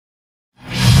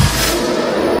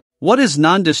What is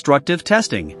non-destructive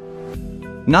testing?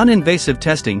 Non-invasive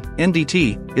testing,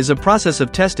 NDT, is a process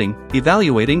of testing,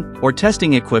 evaluating, or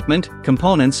testing equipment,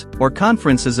 components, or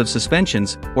conferences of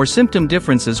suspensions, or symptom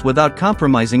differences without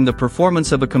compromising the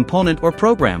performance of a component or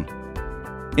program.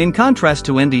 In contrast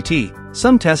to NDT,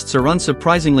 some tests are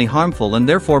unsurprisingly harmful and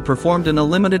therefore performed in a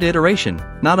limited iteration,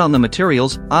 not on the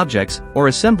materials, objects, or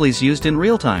assemblies used in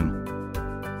real time.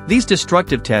 These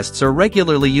destructive tests are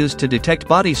regularly used to detect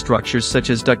body structures such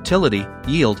as ductility,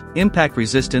 yield, impact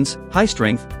resistance, high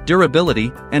strength,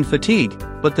 durability, and fatigue,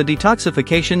 but the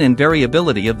detoxification and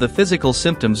variability of the physical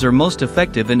symptoms are most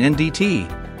effective in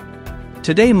NDT.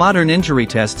 Today, modern injury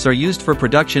tests are used for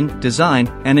production, design,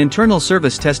 and internal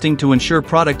service testing to ensure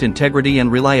product integrity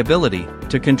and reliability,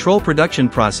 to control production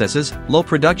processes, low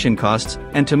production costs,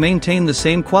 and to maintain the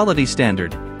same quality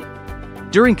standard.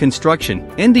 During construction,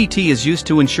 NDT is used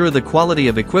to ensure the quality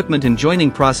of equipment and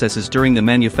joining processes during the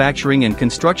manufacturing and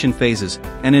construction phases,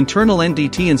 and internal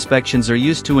NDT inspections are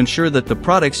used to ensure that the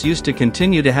products used to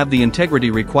continue to have the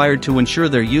integrity required to ensure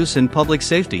their use and public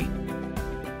safety.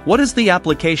 What is the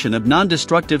application of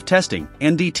non-destructive testing,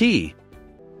 NDT?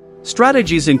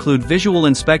 Strategies include visual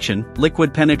inspection,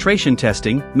 liquid penetration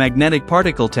testing, magnetic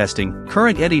particle testing,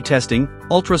 current eddy testing,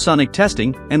 ultrasonic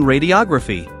testing, and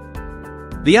radiography.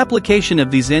 The application of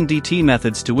these NDT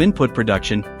methods to input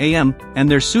production, AM, and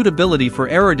their suitability for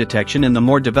error detection in the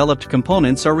more developed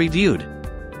components are reviewed.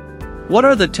 What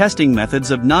are the testing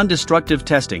methods of non-destructive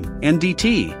testing,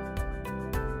 NDT?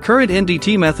 Current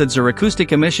NDT methods are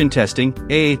acoustic emission testing,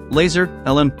 AA, laser,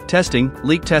 LM, testing,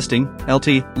 leak testing,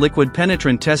 LT, liquid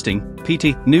penetrant testing,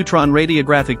 PT, neutron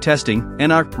radiographic testing,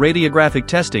 NR, radiographic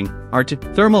testing, RT,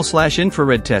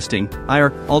 thermal/infrared testing,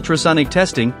 IR, ultrasonic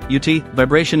testing, UT,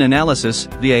 vibration analysis,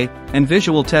 VA, and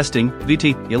visual testing,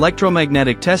 VT,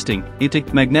 electromagnetic testing,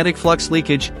 ET, magnetic flux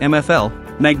leakage, MFL,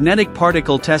 magnetic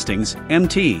particle testings,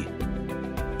 MT.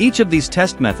 Each of these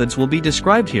test methods will be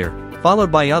described here,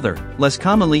 followed by other, less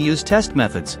commonly used test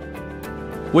methods.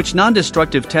 Which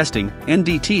non-destructive testing,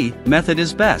 NDT, method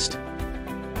is best?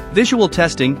 Visual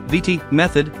testing, VT,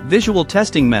 method. Visual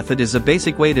testing method is a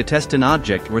basic way to test an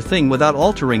object or thing without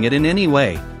altering it in any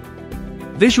way.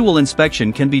 Visual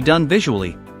inspection can be done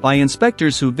visually, by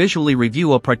inspectors who visually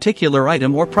review a particular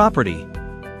item or property.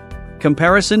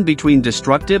 Comparison between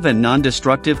destructive and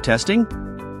non-destructive testing?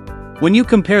 When you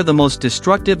compare the most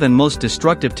destructive and most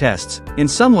destructive tests, in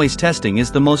some ways testing is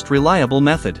the most reliable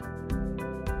method.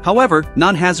 However,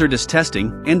 non-hazardous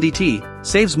testing, NDT,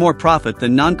 saves more profit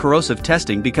than non-corrosive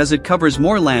testing because it covers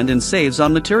more land and saves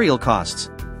on material costs.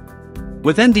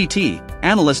 With NDT,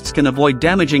 analysts can avoid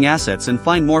damaging assets and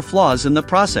find more flaws in the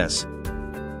process.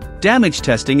 Damage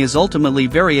testing is ultimately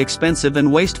very expensive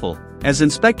and wasteful, as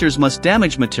inspectors must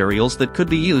damage materials that could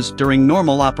be used during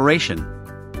normal operation.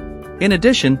 In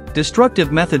addition,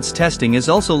 destructive methods testing is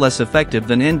also less effective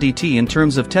than NDT in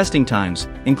terms of testing times,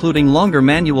 including longer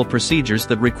manual procedures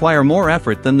that require more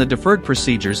effort than the deferred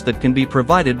procedures that can be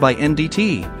provided by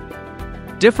NDT.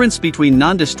 Difference between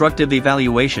non-destructive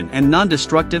evaluation and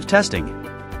non-destructive testing.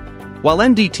 While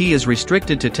NDT is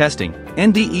restricted to testing,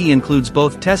 NDE includes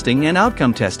both testing and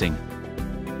outcome testing.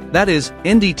 That is,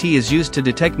 NDT is used to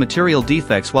detect material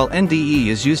defects while NDE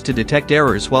is used to detect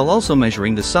errors while also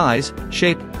measuring the size,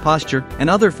 shape, posture, and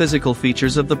other physical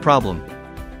features of the problem.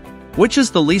 Which is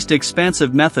the least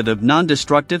expansive method of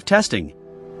non-destructive testing?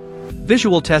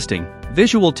 Visual testing.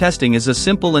 Visual testing is a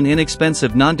simple and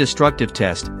inexpensive non-destructive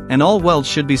test, and all welds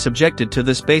should be subjected to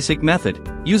this basic method,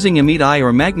 using a meat eye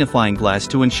or magnifying glass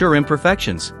to ensure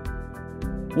imperfections.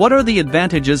 What are the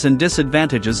advantages and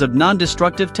disadvantages of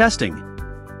non-destructive testing?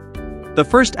 The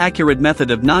first accurate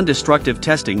method of non-destructive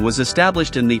testing was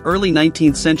established in the early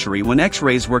 19th century when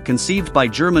X-rays were conceived by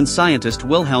German scientist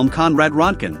Wilhelm Conrad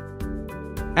Röntgen.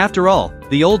 After all,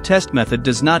 the old test method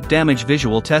does not damage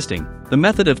visual testing, the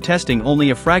method of testing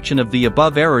only a fraction of the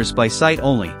above errors by sight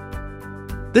only.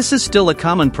 This is still a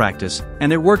common practice,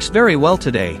 and it works very well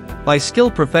today, by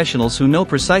skilled professionals who know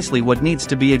precisely what needs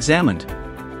to be examined.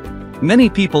 Many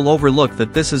people overlook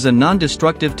that this is a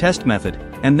non-destructive test method,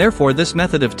 and therefore this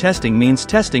method of testing means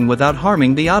testing without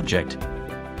harming the object.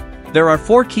 There are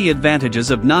 4 key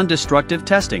advantages of non-destructive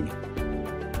testing.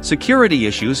 Security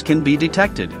issues can be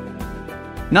detected.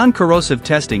 Non-corrosive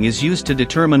testing is used to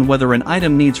determine whether an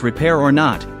item needs repair or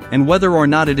not, and whether or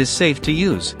not it is safe to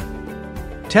use.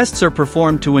 Tests are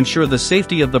performed to ensure the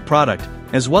safety of the product,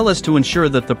 as well as to ensure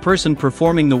that the person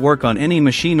performing the work on any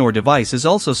machine or device is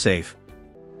also safe.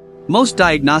 Most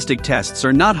diagnostic tests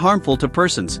are not harmful to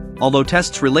persons, although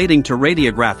tests relating to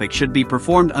radiographic should be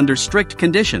performed under strict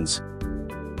conditions.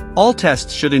 All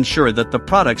tests should ensure that the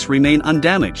products remain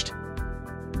undamaged.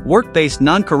 Work-based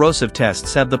non-corrosive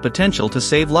tests have the potential to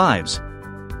save lives,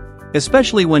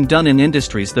 especially when done in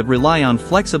industries that rely on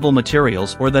flexible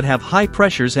materials or that have high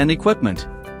pressures and equipment.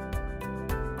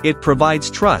 It provides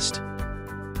trust.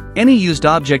 Any used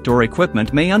object or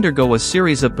equipment may undergo a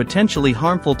series of potentially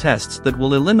harmful tests that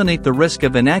will eliminate the risk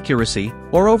of inaccuracy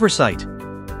or oversight.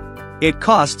 It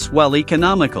costs well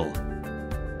economical.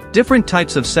 Different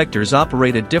types of sectors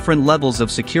operate at different levels of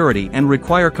security and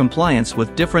require compliance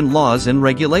with different laws and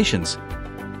regulations.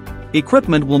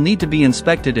 Equipment will need to be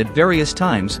inspected at various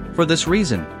times for this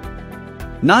reason.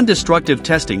 Non-destructive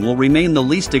testing will remain the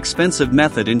least expensive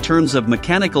method in terms of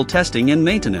mechanical testing and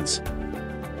maintenance.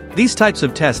 These types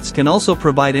of tests can also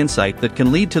provide insight that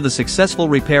can lead to the successful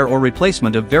repair or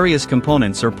replacement of various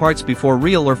components or parts before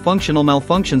real or functional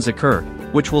malfunctions occur,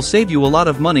 which will save you a lot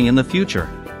of money in the future.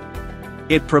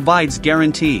 It provides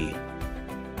guarantee.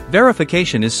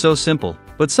 Verification is so simple,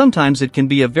 but sometimes it can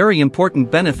be a very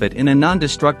important benefit in a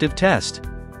non-destructive test.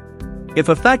 If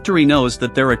a factory knows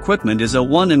that their equipment is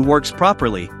A1 and works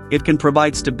properly, it can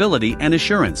provide stability and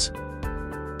assurance.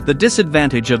 The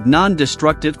disadvantage of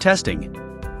non-destructive testing.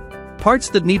 Parts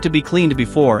that need to be cleaned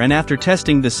before and after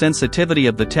testing. The sensitivity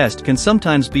of the test can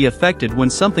sometimes be affected when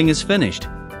something is finished.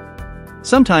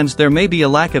 Sometimes there may be a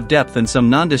lack of depth in some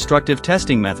non-destructive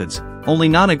testing methods. Only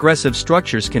non-aggressive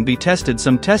structures can be tested.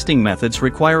 Some testing methods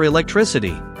require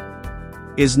electricity.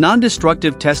 Is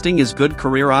non-destructive testing a good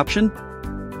career option?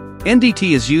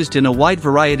 NDT is used in a wide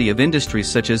variety of industries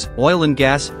such as oil and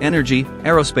gas, energy,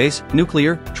 aerospace,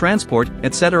 nuclear, transport,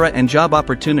 etc., and job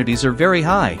opportunities are very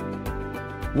high.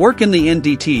 Work in the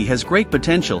NDT has great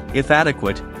potential if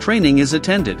adequate training is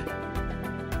attended.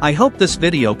 I hope this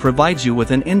video provides you with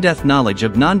an in-depth knowledge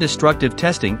of non-destructive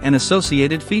testing and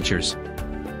associated features.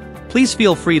 Please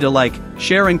feel free to like,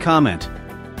 share and comment.